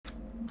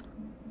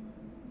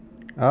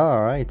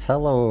Alright,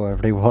 hello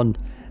everyone.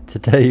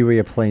 Today we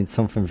are playing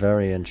something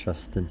very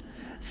interesting.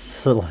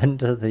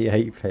 Slender the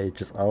 8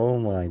 pages. Oh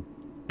my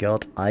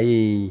god,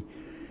 I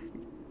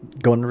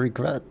gonna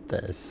regret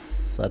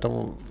this.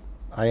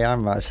 I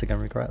am actually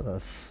gonna regret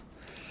this.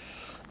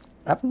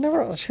 I've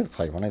never actually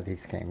played one of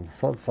these games,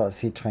 so let's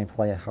actually try and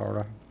play a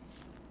horror.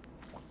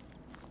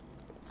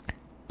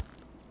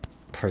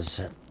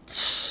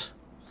 Presents.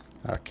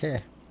 Okay.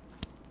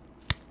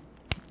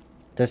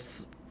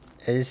 This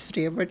is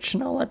the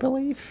original, I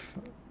believe.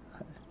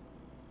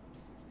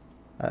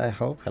 I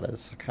hope it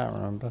is. I can't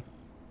remember.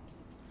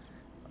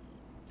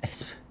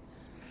 It's...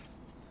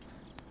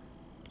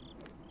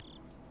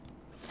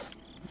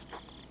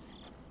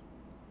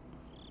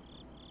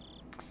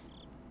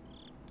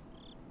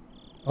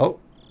 Oh,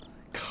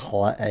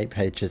 8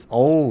 pages.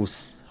 Oh,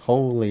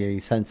 holy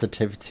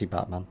sensitivity,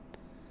 Batman.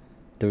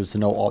 There was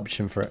no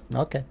option for it.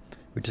 Okay,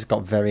 we just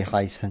got very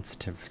high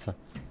sensitivity.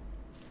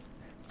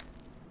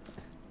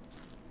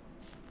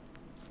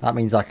 That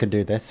means I could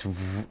do this.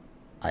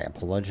 I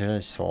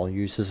apologize to all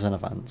users in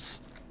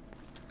advance.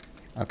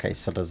 Okay,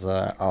 so there's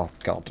a... Oh,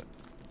 God.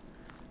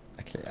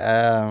 Okay,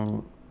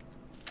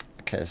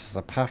 okay, there's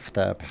a path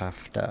there,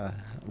 path there.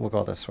 We'll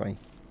go this way.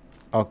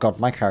 Oh, God,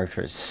 my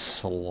character is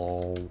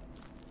slow.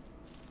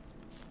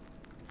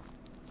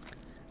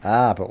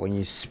 Ah, but when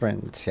you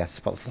sprint, you have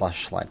to put the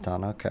flashlight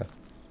down. Okay.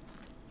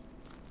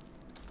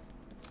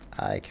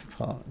 I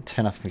can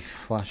turn off my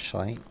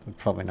flashlight.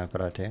 Probably not a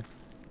good idea.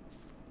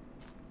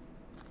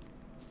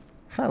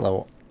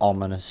 Hello,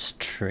 ominous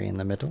tree in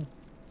the middle.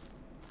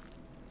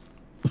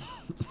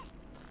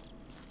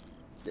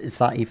 Is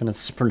that even a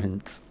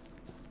sprint?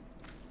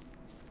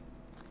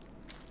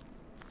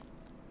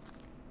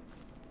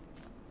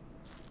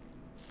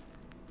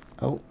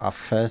 Oh, our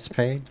first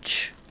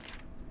page.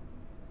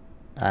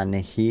 And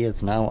he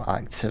is now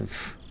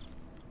active.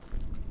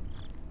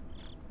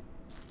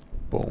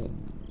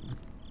 Boom.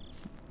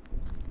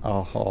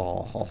 Oh,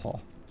 ho, ho,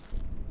 ho.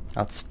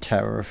 That's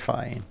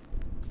terrifying.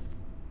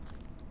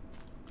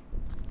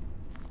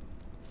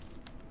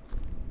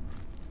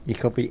 You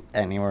could be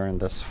anywhere in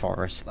this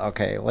forest.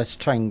 Okay, let's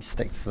try and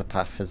stick to the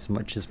path as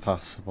much as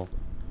possible.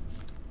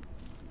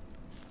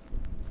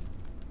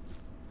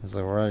 There's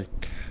a red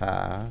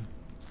car.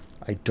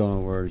 I don't know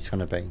where he's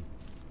gonna be.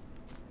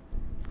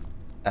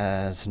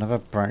 There's another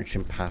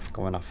branching path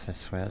going off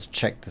this way. Let's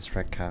check this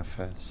red car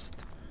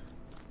first.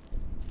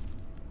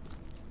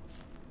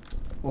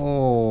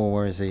 Oh,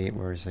 where is he?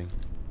 Where is he?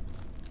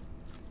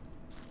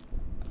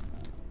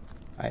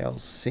 I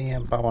don't see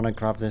him, but I want to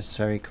grab this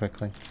very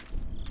quickly.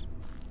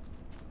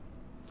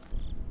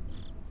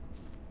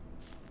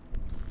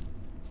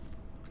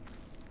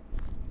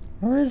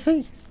 Where is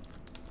he?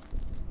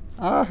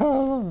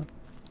 Oh,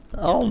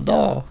 oh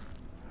no.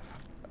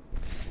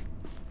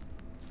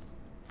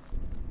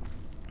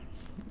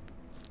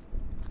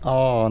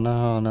 Oh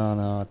no, no,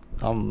 no.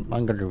 I'm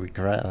gonna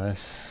regret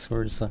this.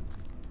 Where is he?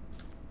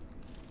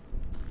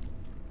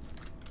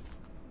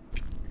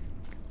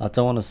 I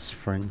don't want to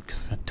sprint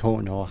because I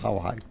don't know how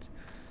I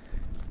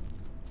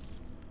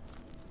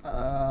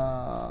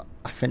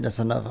think there's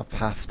another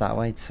path that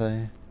way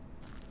too.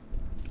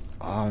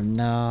 Oh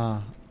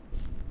no.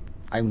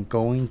 I'm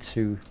going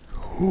to...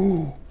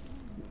 Oh,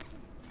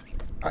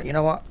 you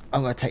know what?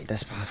 I'm going to take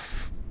this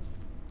path.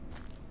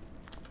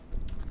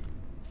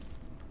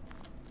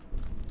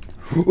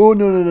 Oh,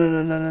 no, no, no,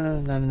 no, no,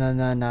 no, no,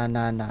 no, no,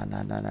 no, no,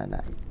 no, no, no,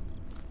 no.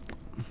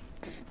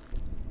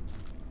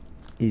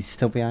 He's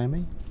still behind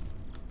me?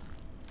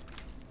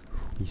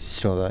 He's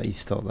still there, he's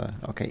still there.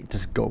 Okay,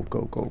 just go,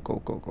 go, go,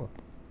 go, go, go.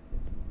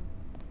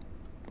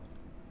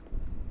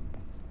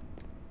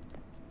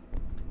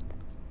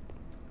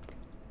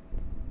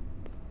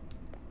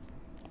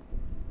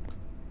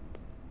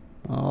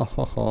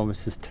 Oh,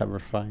 this is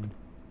terrifying.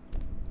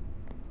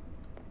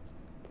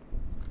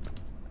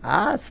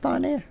 Ah, it's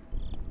down here.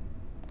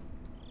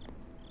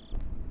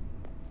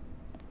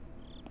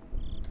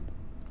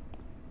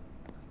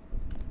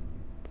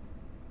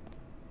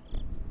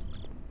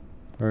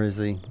 Where is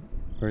he?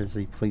 Where is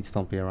he? Please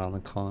don't be around the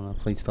corner.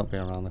 Please don't be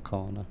around the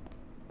corner.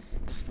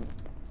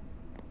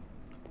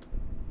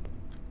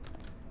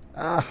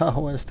 Ah,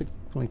 where's the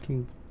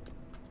blinking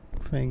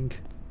thing?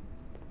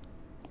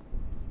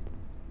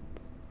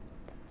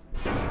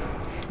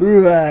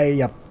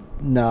 Yep.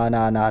 No,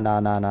 no, no, no,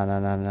 no, no, no,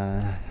 no,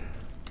 no.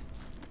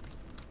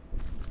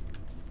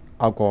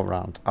 I'll go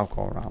around. I'll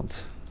go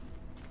around.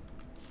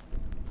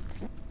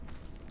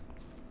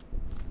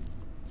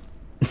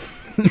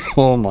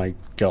 Oh my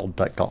god,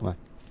 that got me.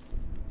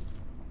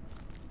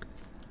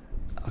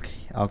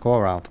 Okay, I'll go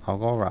around. I'll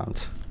go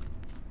around.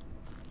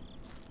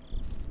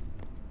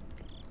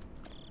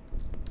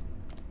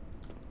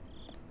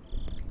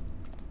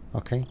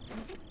 Okay.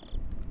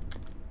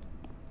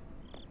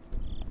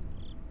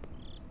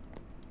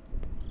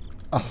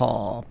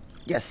 Oh,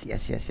 yes,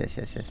 yes, yes, yes,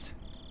 yes, yes.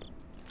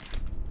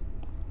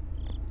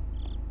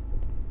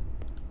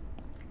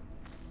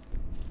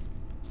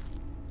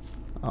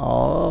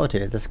 Oh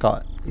dear, this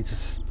got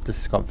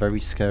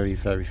very scary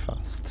very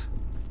fast.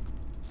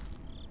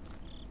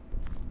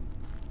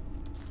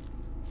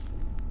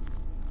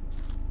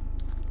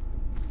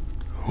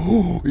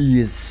 Oh, he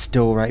is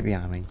still right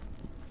behind me.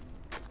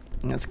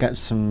 Let's get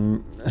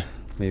some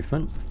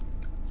movement.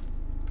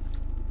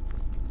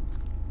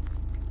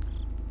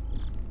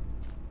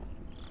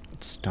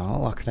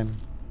 Start locking him.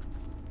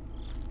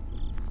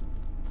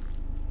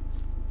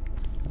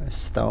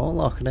 Start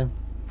locking him.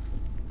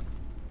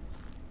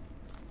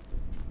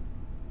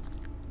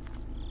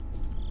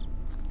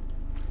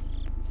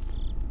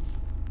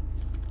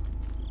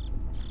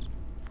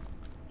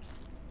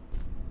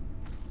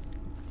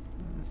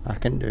 I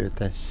can do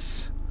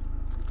this.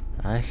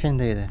 I can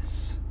do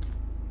this.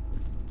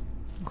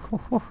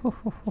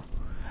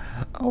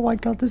 Oh my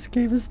god, this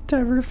game is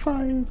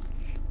terrifying.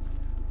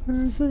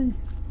 Where is he?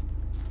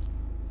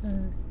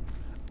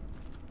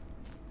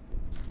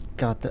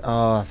 God,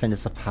 oh, I think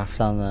there's a path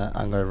down there.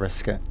 I'm gonna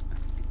risk it.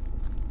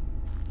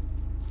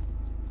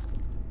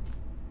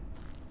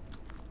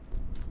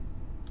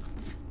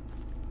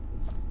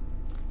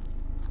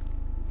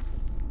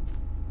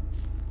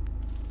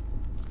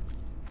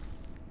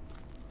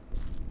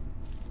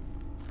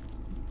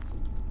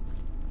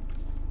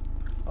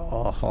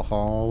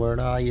 Oh, where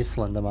are you,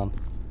 Slender Man?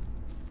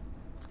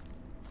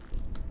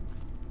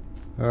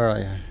 Where are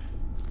you?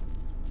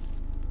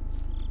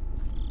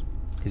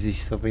 Is he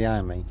still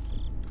behind me?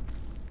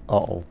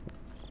 Uh-oh.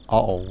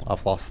 Uh-oh,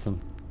 I've lost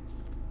him.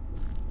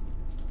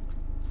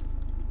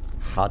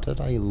 How did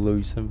I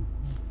lose him?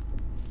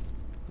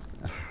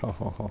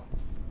 Oh.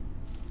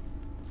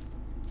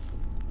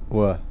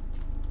 Where?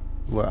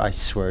 I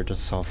swear I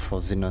just saw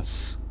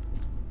fuzziness.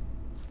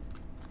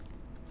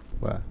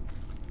 Where?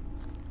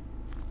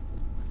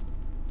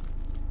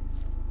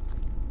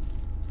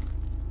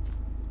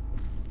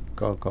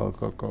 Go, go,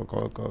 go, go,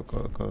 go, go,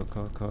 go, go,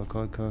 go, go,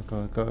 go, go,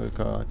 go, go,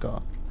 go,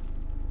 go.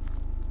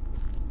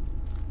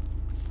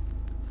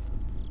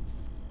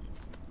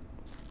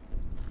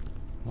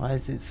 Why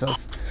is it so...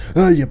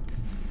 Oh, you...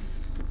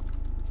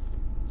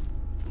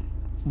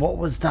 What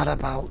was that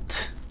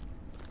about?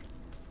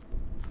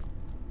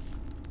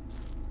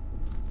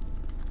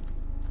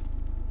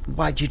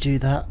 Why'd you do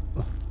that?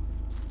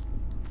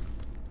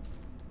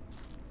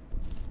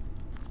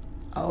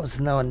 Oh, there's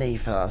no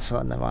need for that,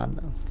 Slender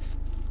Man.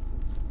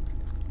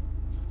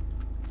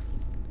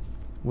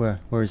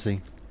 Where is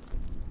he?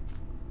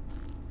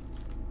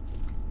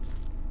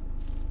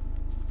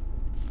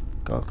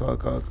 Go, go,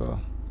 go, go.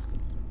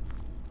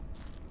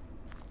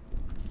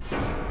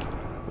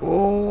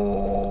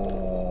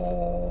 Oh,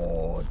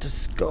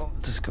 just go,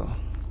 just go.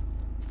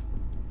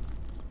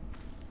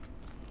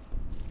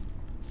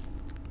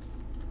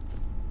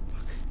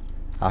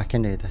 I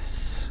can do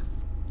this.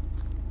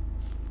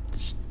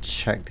 Just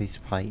check these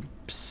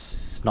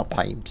pipes. Not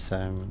pipes,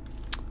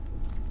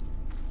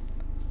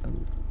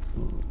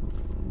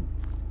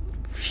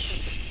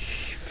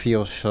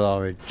 fuel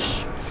storage.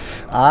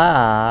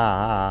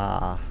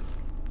 Ah!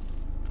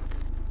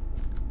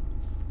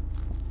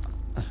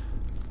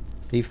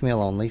 Leave me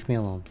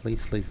alone,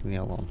 please leave me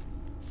alone.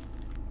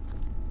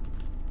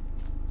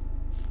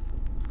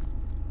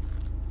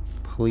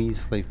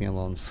 Please leave me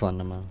alone,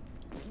 Slenderman.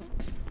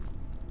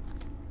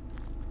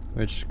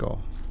 Where'd you go?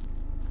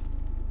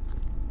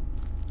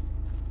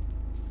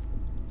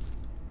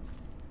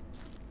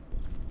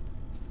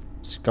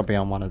 It's gotta be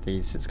on one of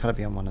these, it's gotta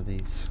be on one of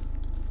these.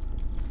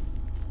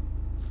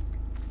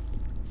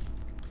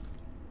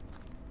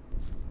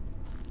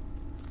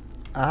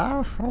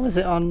 Ah, how is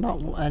it on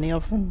not any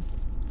of them?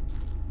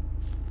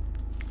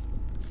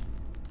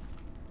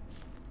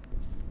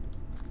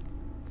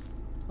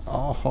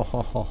 Oh,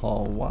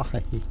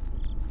 why?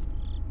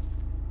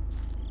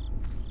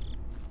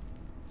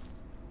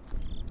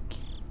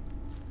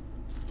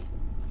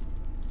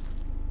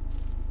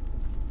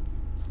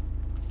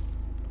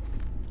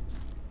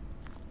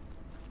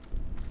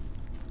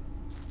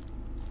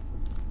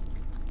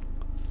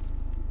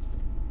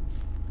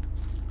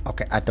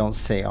 Okay, I don't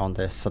see it on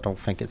this. I don't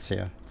think it's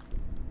here.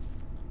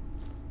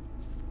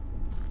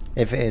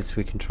 If it is,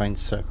 we can try and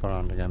circle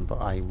around again,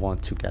 but I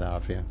want to get out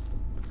of here.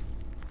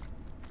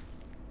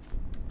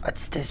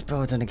 It's this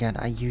building again.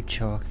 Are you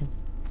joking?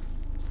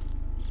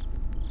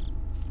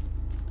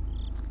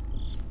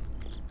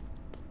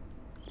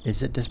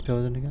 Is it this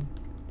building again?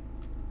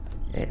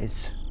 It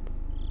is.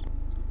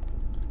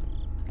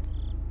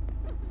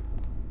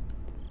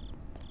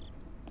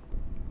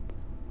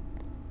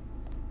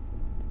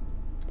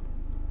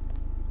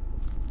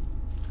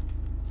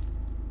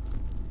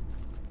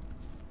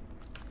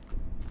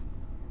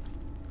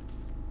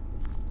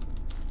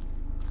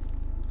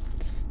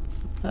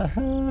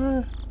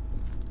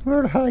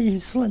 Where are you,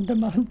 Slender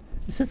Man?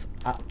 This is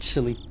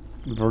actually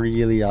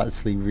really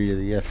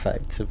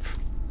effective.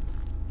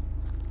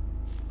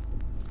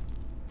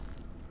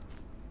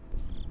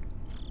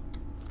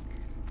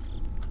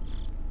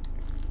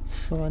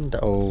 Slender.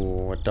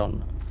 Oh, we're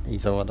done.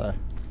 He's over there.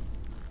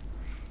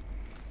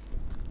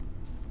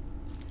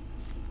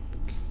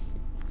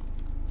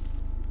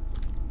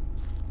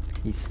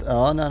 He's.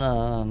 Oh,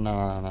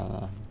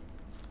 no.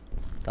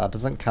 That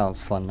doesn't count,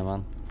 Slender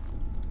Man.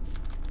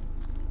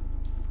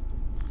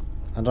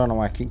 I don't know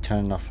why I keep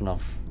turning off and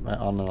off,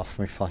 on and off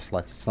my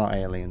flashlight. It's not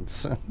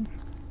aliens.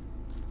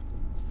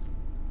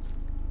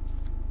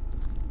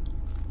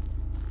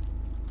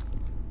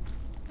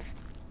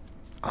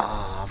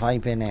 Ah, have I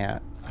been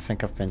here? I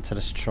think I've been to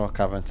this truck,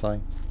 haven't I?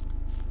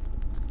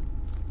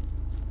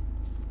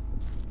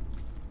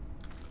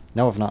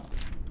 No, I've not.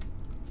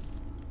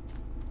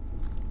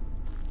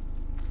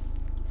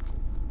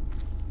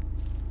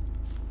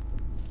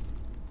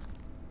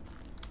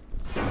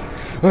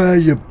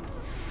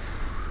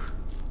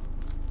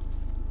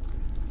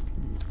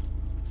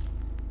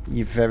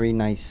 You very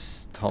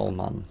nice tall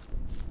man.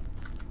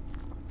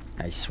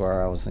 I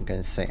swear I wasn't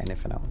going to say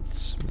anything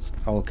else.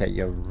 Okay,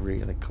 you're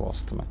really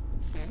close to me.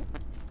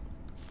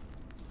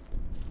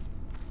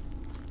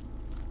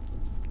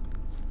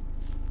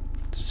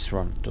 Just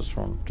run, just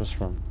run, just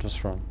run,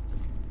 just run.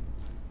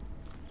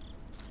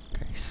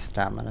 Okay,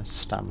 stamina,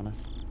 stamina.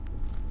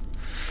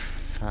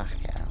 Fuck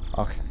yeah,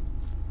 okay.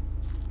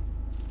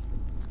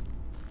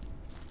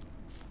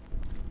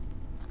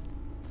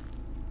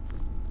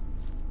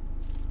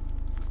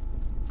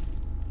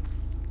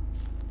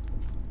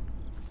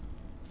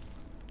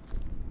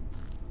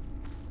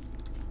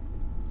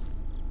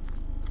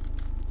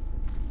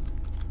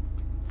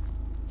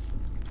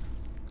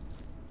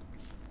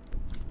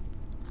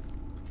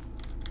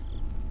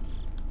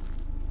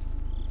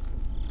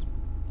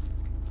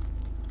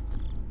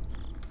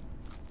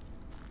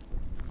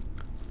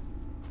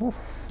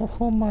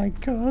 Oh my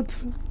god.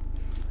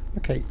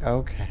 Okay,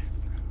 okay.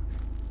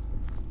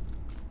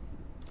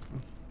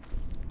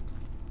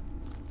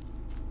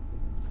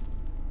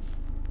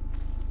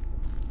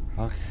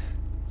 Okay.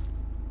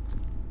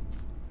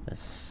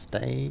 Just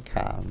stay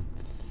calm.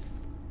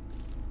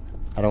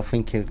 I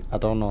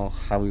don't know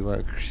how he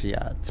works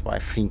yet, but I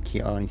think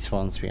he only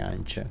spawns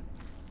behind you.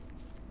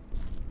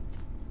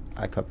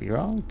 I could be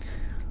wrong.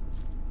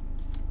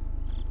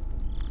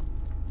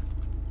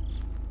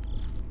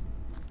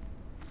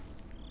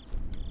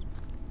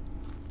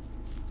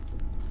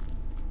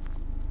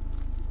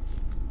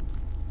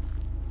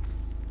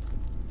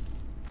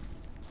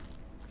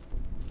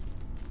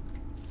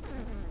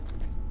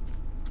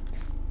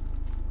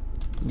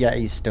 Yeah,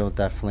 he's still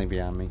definitely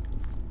behind me.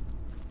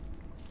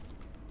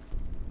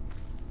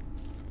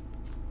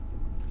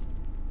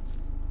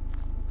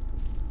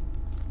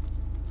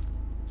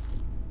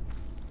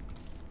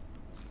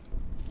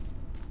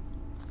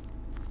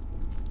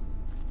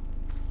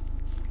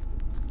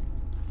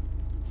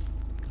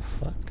 The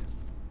fuck?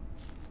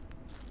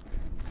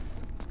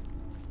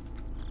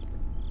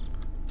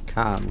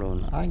 Can't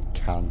run. I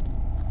can.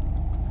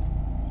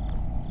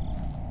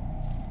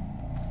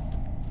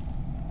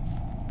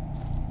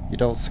 You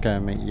don't scare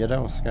me. You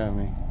don't scare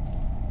me.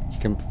 You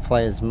can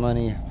play as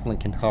many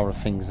blinking horror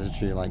things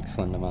as you like,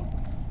 Slenderman.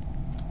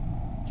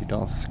 You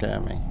don't scare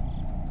me.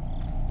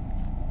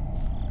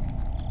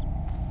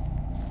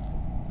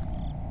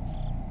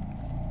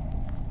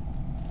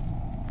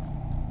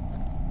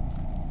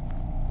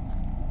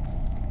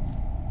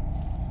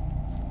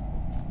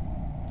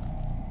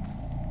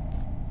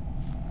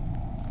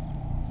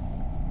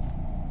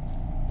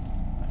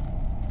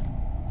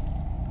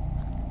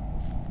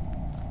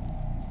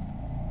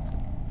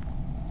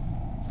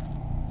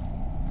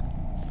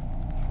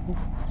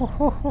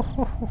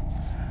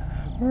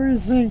 Where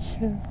is he?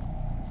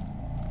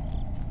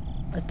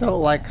 I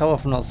don't like how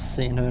I've not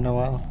seen her in a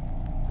while.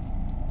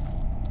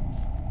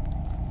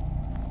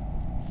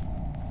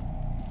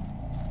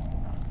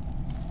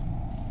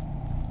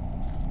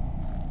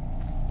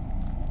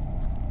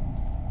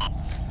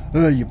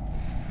 You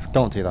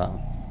don't do that.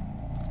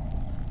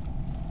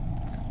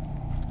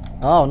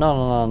 Oh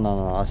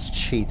no, that's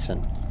cheating.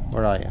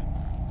 Where are you?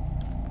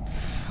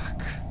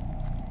 Fuck.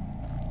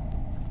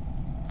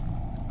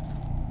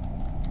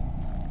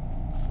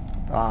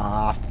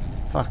 Ah,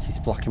 fuck, he's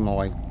blocking my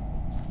way.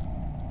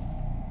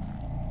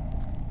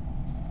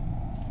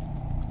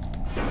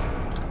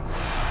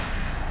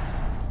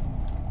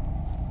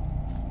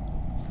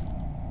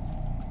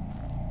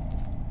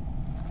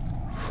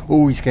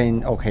 Oh, he's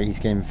getting, okay, he's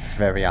getting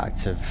very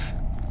active.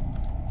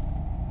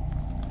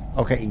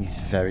 Okay, he's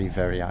very,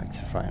 very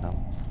active right now.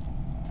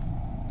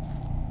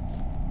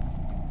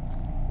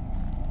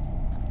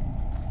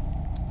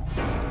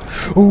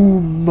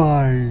 Oh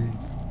my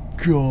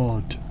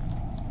god.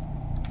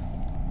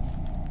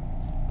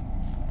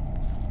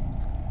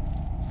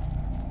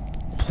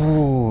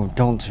 Oh,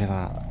 don't do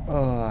that.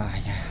 Oh,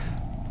 yeah.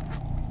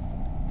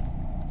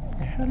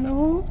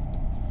 Hello?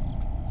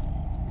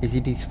 Is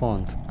he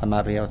despawned? I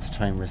might be able to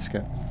try and risk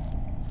it.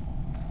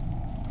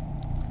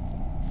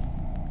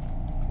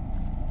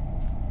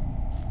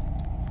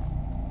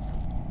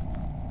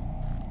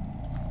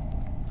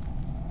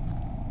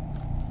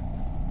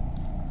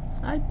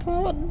 I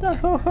don't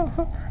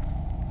know.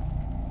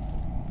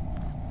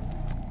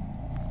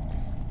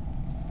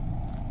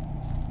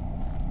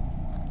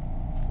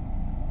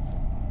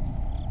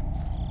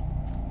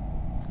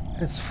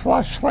 His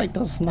flashlight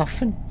does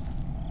nothing.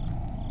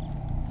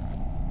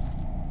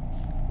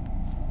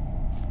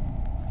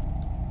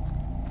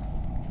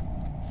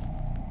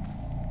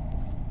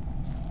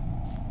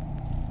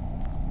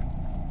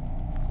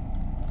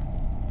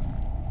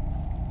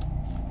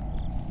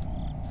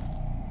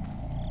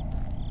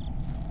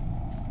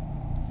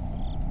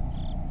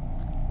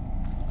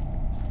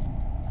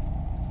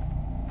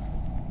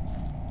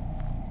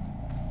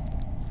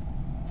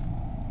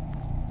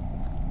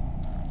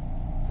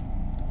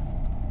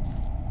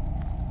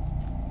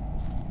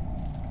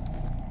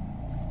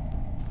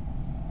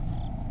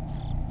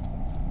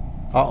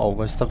 Uh-oh,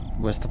 where's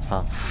the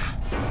path?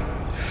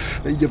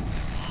 Yep.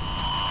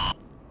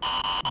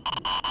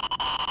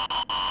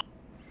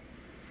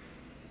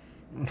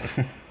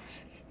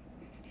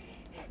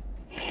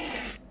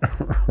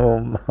 Oh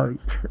my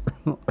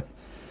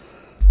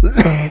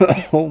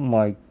oh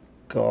my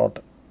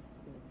god.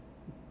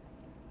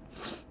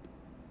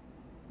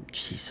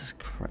 Jesus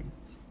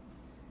Christ.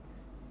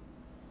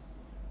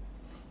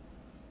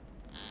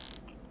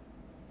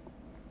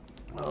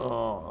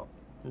 Oh,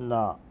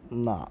 nah.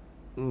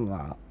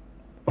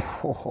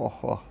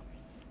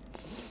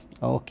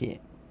 Okay.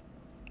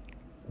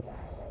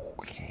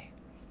 Okay.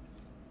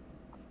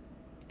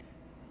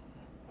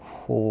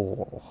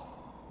 Oh,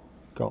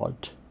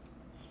 God.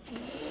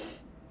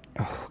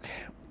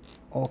 Okay.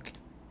 Okay.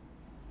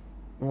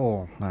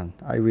 Oh, man.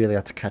 I really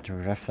had to catch my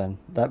breath then.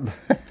 That...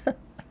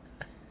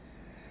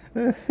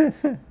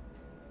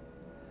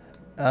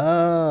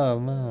 Oh,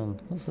 man.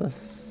 What's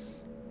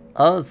this?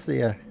 Oh, it's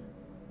the...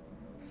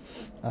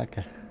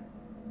 Okay.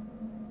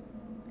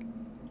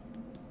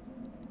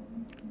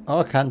 Oh,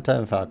 I can't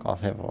turn back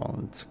off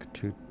everyone. It's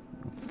too...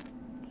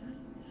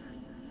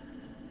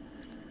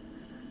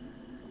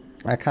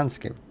 I can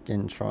skip the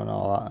intro and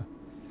all that.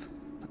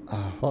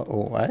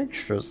 Oh,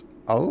 extras.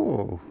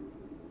 Oh.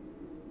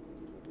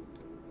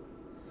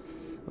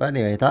 But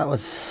anyway, that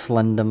was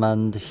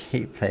Slenderman, the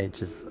 8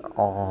 pages.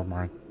 Oh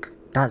my...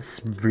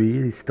 That's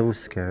really still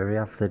scary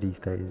after these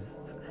days.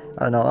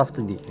 I don't know,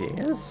 after these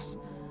years.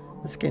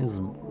 This game's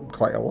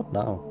quite old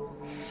now.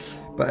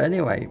 But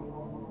anyway,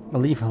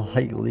 leave a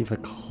like, leave a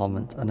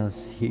comment, and I'll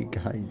see you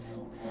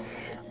guys.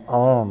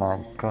 Oh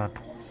my god.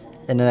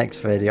 In the next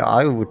video,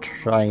 I will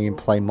try and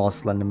play more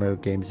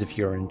Slenderman games if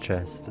you're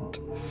interested.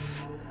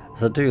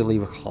 So do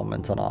leave a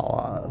comment on all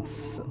that.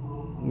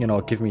 You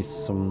know, give me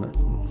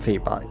some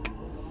feedback.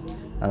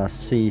 And I'll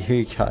see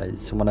you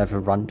guys whenever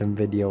random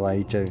video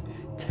I do.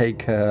 Take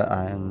care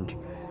and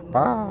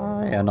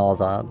bye and all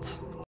that.